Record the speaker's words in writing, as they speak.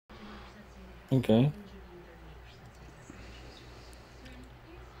Okay.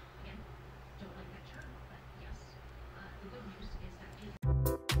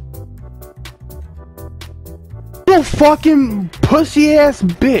 You fucking pussy ass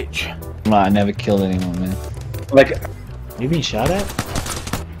bitch. No, I never killed anyone, man. Like, You being shot at?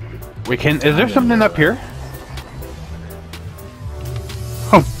 We can. Is there something up here?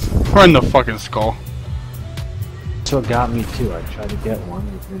 Oh, we're in the fucking skull. That's what got me too. I tried to get one,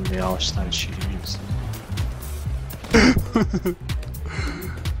 and then they all started shooting me.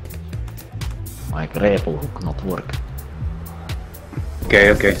 My grapple hook not work. okay,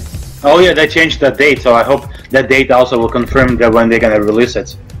 okay. Oh yeah, they changed the date, so I hope that date also will confirm that when they're gonna release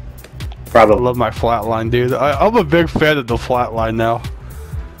it. I Probably. love my flatline, dude. I'm a big fan of the flatline now.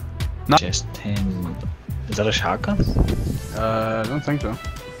 Just him. Is that a shotgun? I don't think so.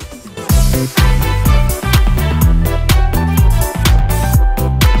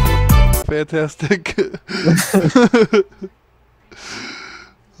 Fantastic.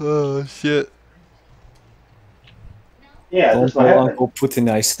 Oh shit. Yeah, Don't that's what tell happened. Uncle Putin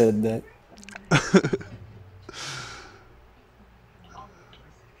I said that.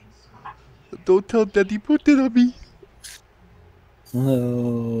 Don't tell Daddy Putin on me.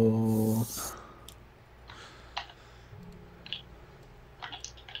 No.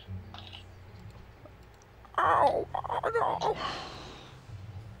 Ow, no.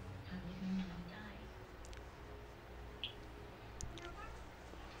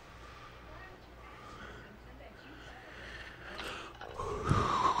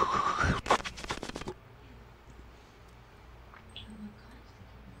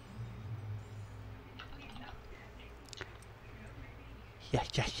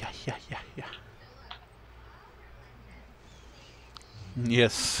 Yeah.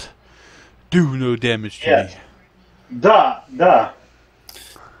 Yes. Do no damage to Yes. me. Da.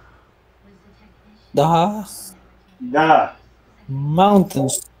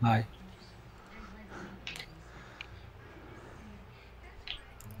 Mountains high.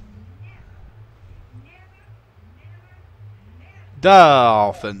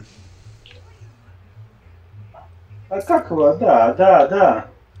 Dolphin. А как его? Да.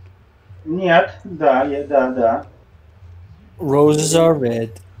 Нет, да. Roses are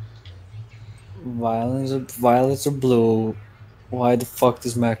red. Violets are blue. Why the fuck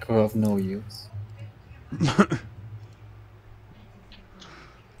does Makarov know you?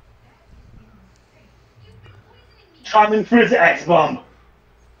 Charming Fritz X-Bomb.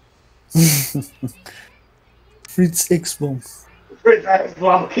 Fritz X-Bomb. Fritz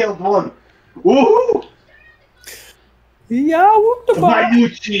X-Bomb killed one. Woohoo! Yeah, what the fuck?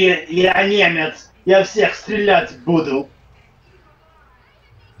 Вонючие, я немец. Я всех стрелять буду.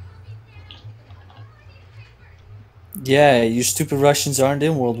 Yeah, you stupid Russians aren't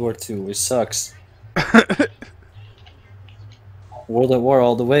in World War II. It sucks. World at War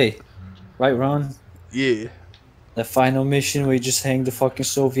all the way. Right, Ron? Yeah. That final mission where you just hang the fucking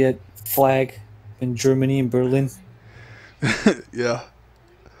Soviet flag in Germany and Berlin. Yeah.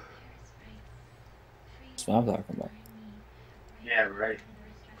 That's what I'm talking about. Yeah, right.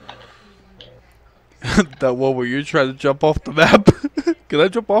 That one where you're trying to jump off the map. Can I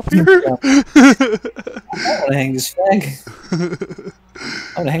jump off here? I want to hang this flag.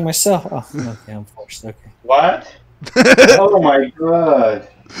 I want to hang myself. Oh, okay, I'm forced. Okay. What? Oh my god.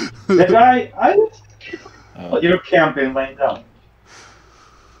 The guy, you're camping laying down.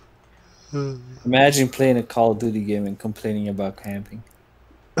 Imagine playing a Call of Duty game and complaining about camping.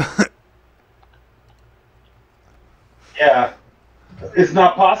 Yeah. It's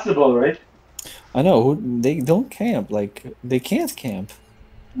not possible, right? I know they don't camp. Like they can't camp.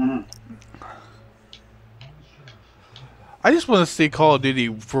 Mhm. I just want to see Call of Duty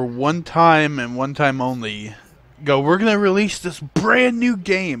for one time and one time only. Go, we're going to release this brand new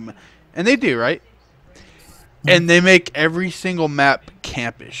game. And they do, right? And they make every single map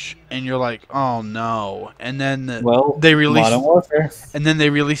campish. And you're like, oh no. And then they release Modern Warfare. And then they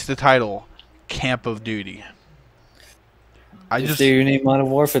release the title Camp of Duty. If they rename Modern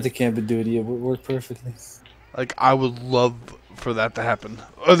Warfare to Camp of Duty, it would work perfectly. Like, I would love for that to happen.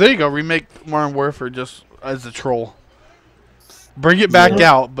 Oh, there you go. Remake Modern Warfare just as a troll. Bring it back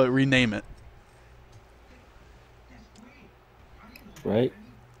out, but rename it. Right?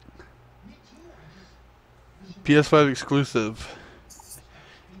 PS5 exclusive.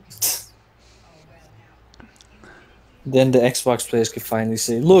 Then the Xbox players could finally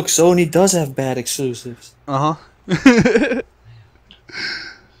say, look, Sony does have bad exclusives. Uh-huh.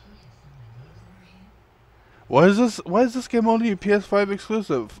 Why is this game only a PS5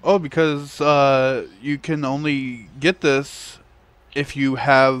 exclusive? Oh, because you can only get this if you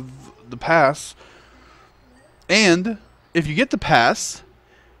have the pass. And if you get the pass,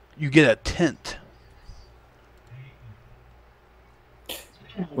 you get a tent.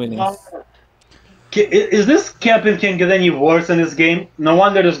 Winning. Is this camping can get any worse in this game? No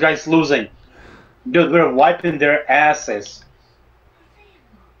wonder this guy's losing. Dude, we're wiping their asses.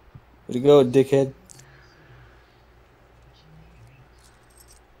 Way to go, dickhead.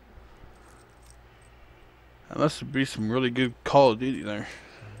 That must be some really good Call of Duty there.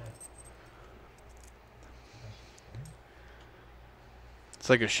 It's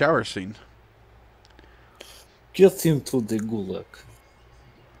like a shower scene. Get him to the gulag.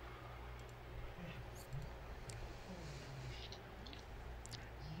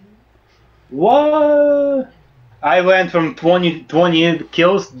 What? I went from 20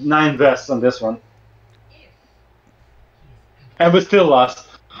 kills, 9 vests on this one. And we still lost.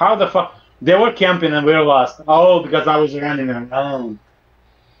 How the fuck? They were camping and we were lost. Oh, because I was running around.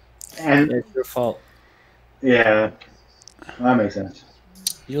 And It's your fault. yeah, that makes sense.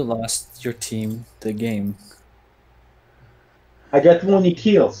 You lost your team the game. I got 20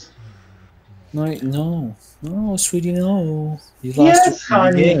 kills. No, sweetie, no. You lost Yes, your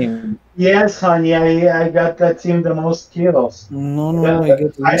honey. game. Yes, honey, I got that team the most kills. No, Yeah, you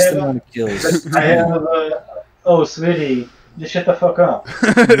get the I least have- amount of kills. I have oh, sweetie, just shut the fuck up.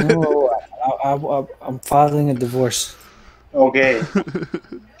 No, I'm filing a divorce. Okay,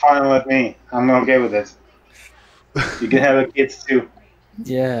 fine with me. I'm okay with it. You can have a kids too.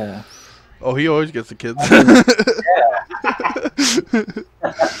 Yeah. Oh, he always gets the kids.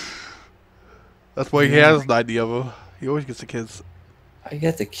 That's why he has 90 of them. He always gets the kids. I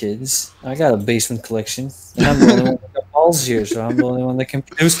got the kids. I got a basement collection. And I'm the only one that got balls here, so I'm the only one that can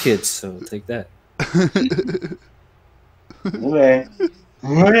produce kids, so take that. Okay.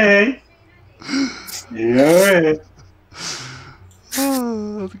 Okay. Yeah.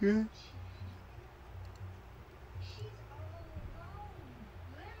 Oh, that's great.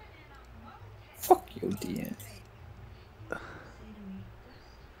 Fuck you, DN.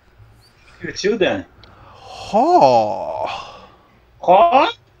 It's you then. Oh.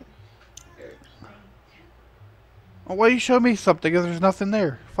 What? Oh, why you show me something if there's nothing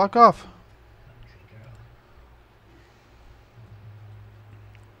there? Fuck off.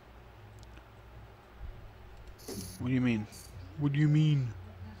 What do you mean? What do you mean?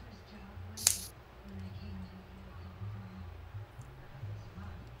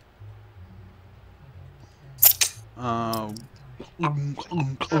 Okay.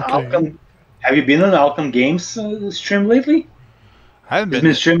 Alchem, have you been on Alchem Games stream lately? I haven't He's been.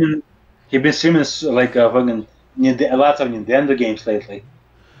 been streaming. He's been streaming like fucking a lot of Nintendo games lately.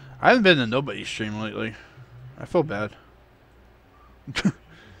 I haven't been to nobody's stream lately. I feel bad.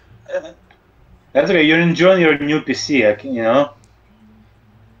 That's okay. You're enjoying your new PC, you know.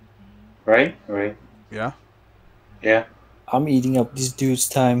 Right? Right. Yeah. Yeah. I'm eating up this dude's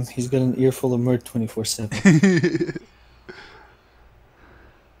time. He's got an earful of Mert 24/7.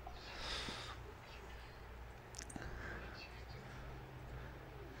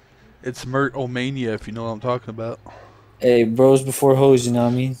 It's Mertmania, if you know what I'm talking about. Hey, bros before hoes, you know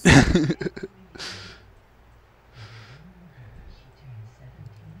what I mean?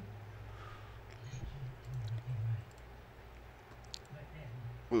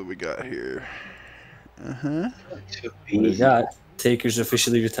 What do we got here? Uh-huh. What we got? Taker's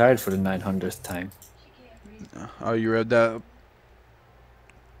officially retired for the 900th time. Oh, you read that?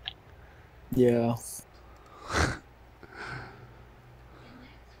 Yeah.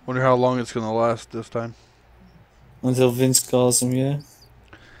 Wonder how long it's gonna last this time. Until Vince calls him, yeah.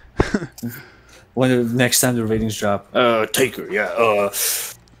 When the next time the ratings drop. Taker, yeah,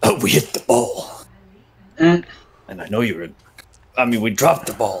 we hit the ball. And I know you're we dropped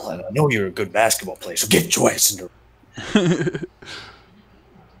the ball, and I know you're a good basketball player, so get your ass in the...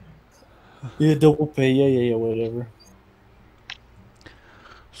 Yeah, double pay, yeah, whatever.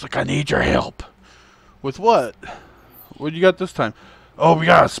 It's like, I need your help. With what? What you got this time? Oh, we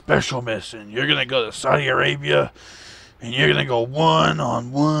got a special mission. You're gonna go to Saudi Arabia, and you're gonna go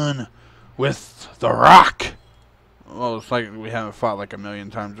 1-on-1 with The Rock. Well, it's like we haven't fought like a million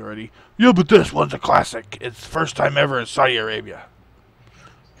times already. Yeah, but this one's a classic. It's the first time ever in Saudi Arabia.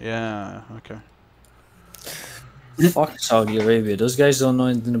 Yeah, okay. Fuck Saudi Arabia. Those guys don't know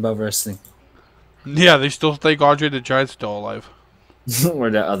anything about wrestling. Yeah, they still think Andre the Giant's still alive. Or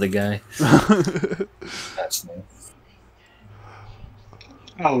that other guy. That's new.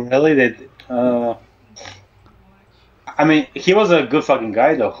 Oh, really? I mean, he was a good fucking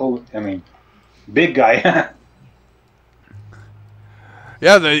guy, though. Big guy.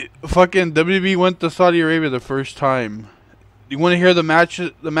 Yeah, the fucking WWE went to Saudi Arabia the first time You want to hear the match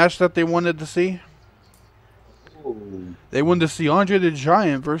that they wanted to see? Ooh. They wanted to see Andre the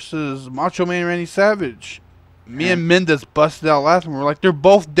Giant versus Macho Man Randy Savage. Me and Mendes busted out laughing. We're like, they're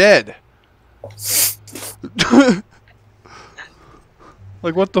both dead.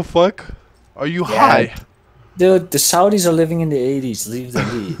 Like, what the fuck? Are you high? Dude, the Saudis are living in the 80s. Leave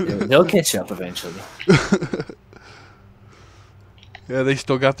them be. They'll catch up eventually. Yeah, they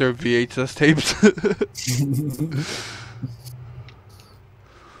still got their VHS tapes.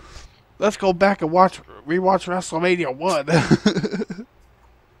 Let's go back and rewatch WrestleMania 1.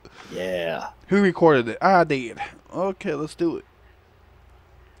 Yeah. Who recorded it? I did. Okay, let's do it.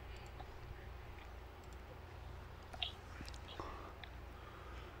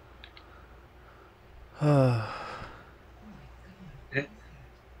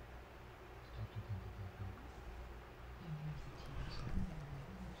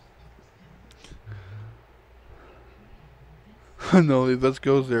 No, Let's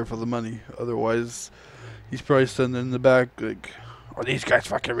goes there for the money. Otherwise, he's probably sitting in the back like, are these guys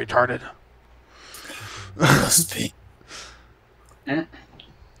fucking retarded? Must be. I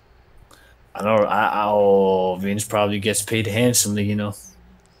know. Vince probably gets paid handsomely, you know.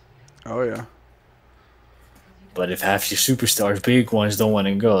 Oh yeah. But if half your superstars, big ones, don't want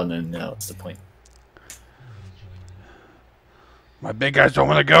to go, then no, what's the point? My big guys don't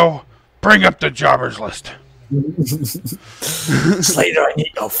want to go. Bring up the jobbers list. Slater, I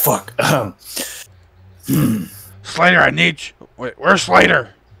need. Oh fuck. Slater, I need you. Wait, where's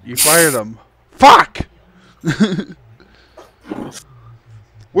Slater? You fired him. Fuck.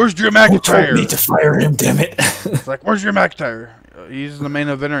 Where's Drew McIntyre? Who told me to fire him? Damn it! It's like, where's Drew McIntyre? He's the main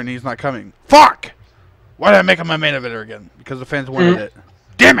eventer and he's not coming. Fuck! Why did I make him my main eventer again? Because the fans wanted it.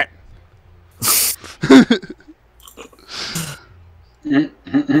 Damn it! In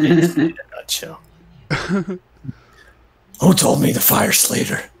a nutshell. Who told me to fire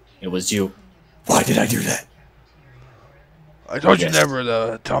Slater? It was you. Why did I do that? I told you never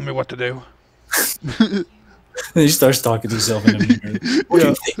to tell me what to do. He starts talking to himself in the mirror. What do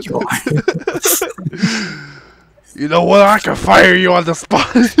you think you are? You know what? I can fire you on the spot.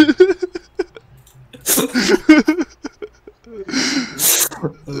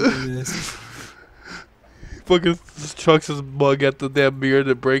 Fucking chucks his mug at the damn mirror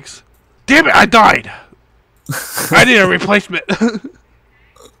that breaks. Damn it! I died. I need a replacement.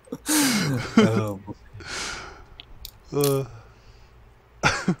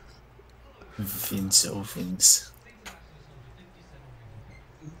 Vince, oh Vince.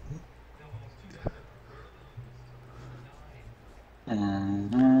 I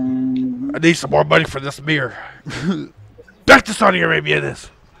need some more money for this mirror. Back to Saudi Arabia, it is.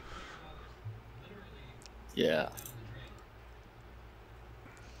 Yeah.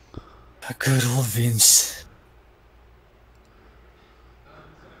 A good old Vince.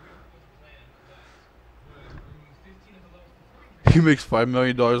 He makes $5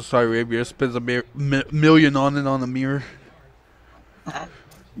 million in Saudi Arabia, spends $1 million on it on a mirror.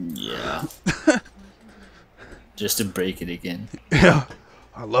 Yeah. Just to break it again. Yeah.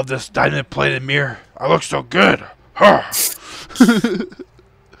 I love this diamond-plated mirror. I look so good. Huh.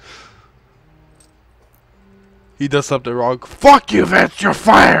 He does something wrong. Fuck you, Vince. You're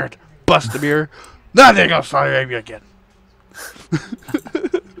fired. Bust the mirror. Now they go Saudi Arabia again.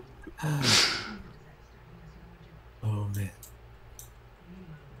 Oh man.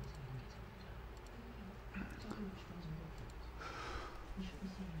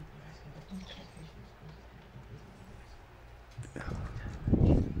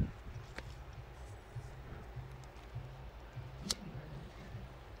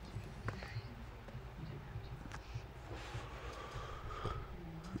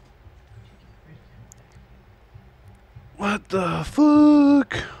 What the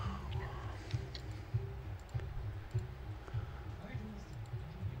fuck?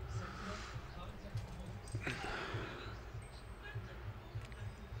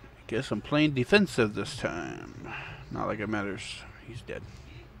 Guess I'm playing defensive this time. Not like it matters. He's dead.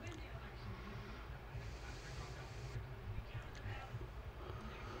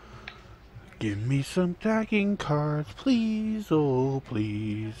 Give me some tagging cards, please. Oh,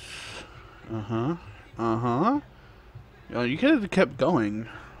 please. Uh-huh. Uh-huh. You could have kept going.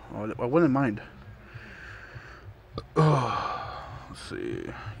 I wouldn't mind. Oh, let's see.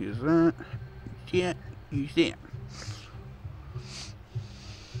 Use that. Yeah, use that.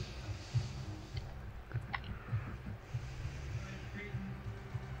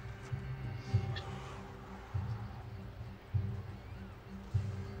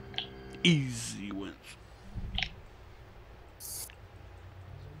 Easy wins.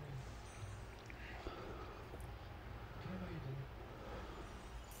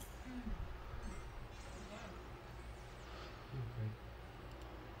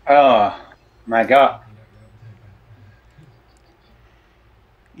 Oh my god.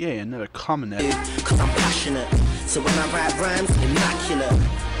 Yeah, another common edit. Cause I'm passionate, so when I write rhymes, immaculate.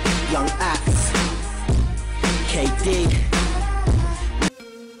 Young acts, KD.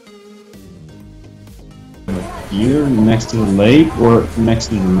 Here next to the lake or next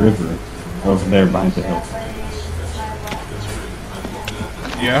to the river over there behind the hill?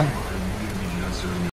 Yeah.